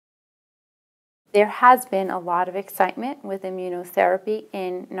There has been a lot of excitement with immunotherapy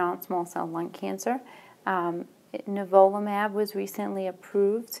in non-small cell lung cancer. Nivolumab was recently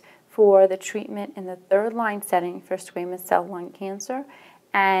approved for the treatment in the third-line setting for squamous cell lung cancer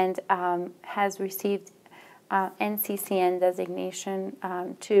and has received NCCN designation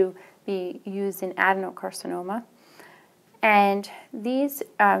to be used in adenocarcinoma. And these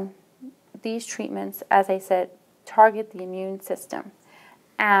treatments, as I said, target the immune system.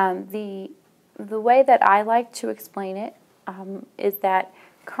 And the way that I like to explain it is that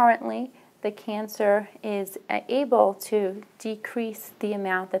currently the cancer is able to decrease the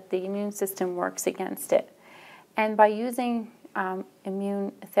amount that the immune system works against it. And by using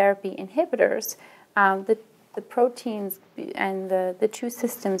immune therapy inhibitors, the proteins and the two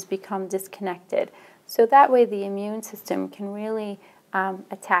systems become disconnected. So that way the immune system can really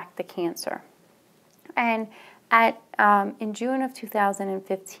attack the cancer. And in June of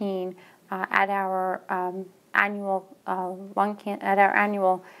 2015, at our annual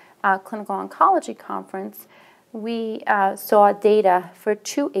clinical oncology conference, we saw data for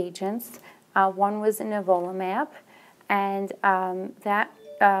two agents. One was nivolumab, and that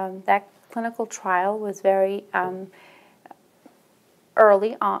clinical trial was very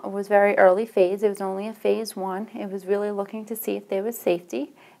early phase. It was only a phase 1. It was really looking to see if there was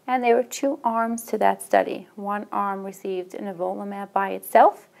safety. And there were two arms to that study. One arm received nivolumab by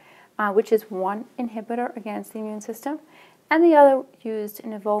itself, which is one inhibitor against the immune system, and the other used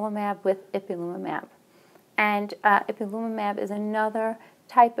nivolumab with ipilimumab. And ipilimumab is another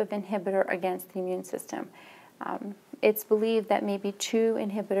type of inhibitor against the immune system. It's believed that maybe two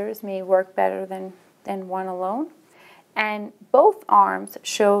inhibitors may work better than one alone. And both arms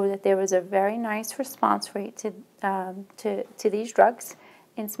show that there was a very nice response rate to these drugs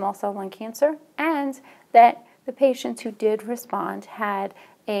in small cell lung cancer, and that the patients who did respond had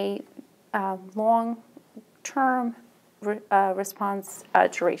a long-term response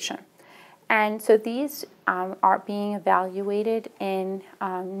duration. And so these are being evaluated in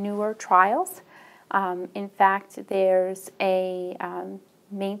newer trials. In fact, there's a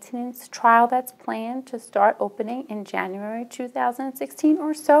maintenance trial that's planned to start opening in January 2016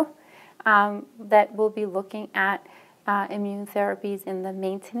 or so that will be looking at immune therapies in the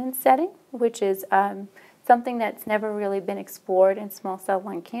maintenance setting, which is something that's never really been explored in small cell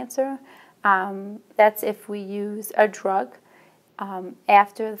lung cancer. That's if we use a drug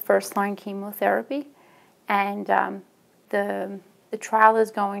after the first-line chemotherapy, and the trial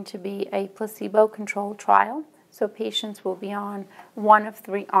is going to be a placebo-controlled trial. So patients will be on one of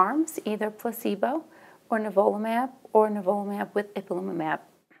three arms, either placebo or nivolumab with ipilimumab.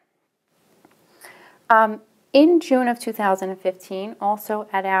 In June of 2015, also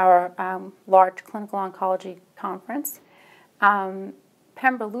at our large clinical oncology conference,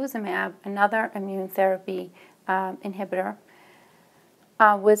 pembrolizumab, another immune therapy inhibitor,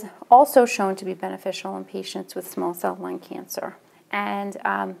 was also shown to be beneficial in patients with small cell lung cancer. And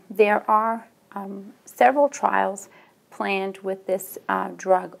there are several trials planned with this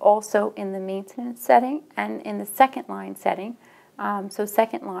drug also in the maintenance setting and in the second-line setting. So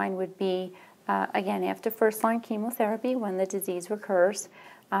second-line would be, again, after first-line chemotherapy when the disease recurs.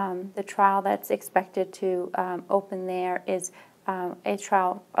 The trial that's expected to open there is a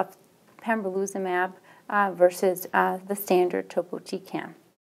trial of pembrolizumab versus the standard topotecan.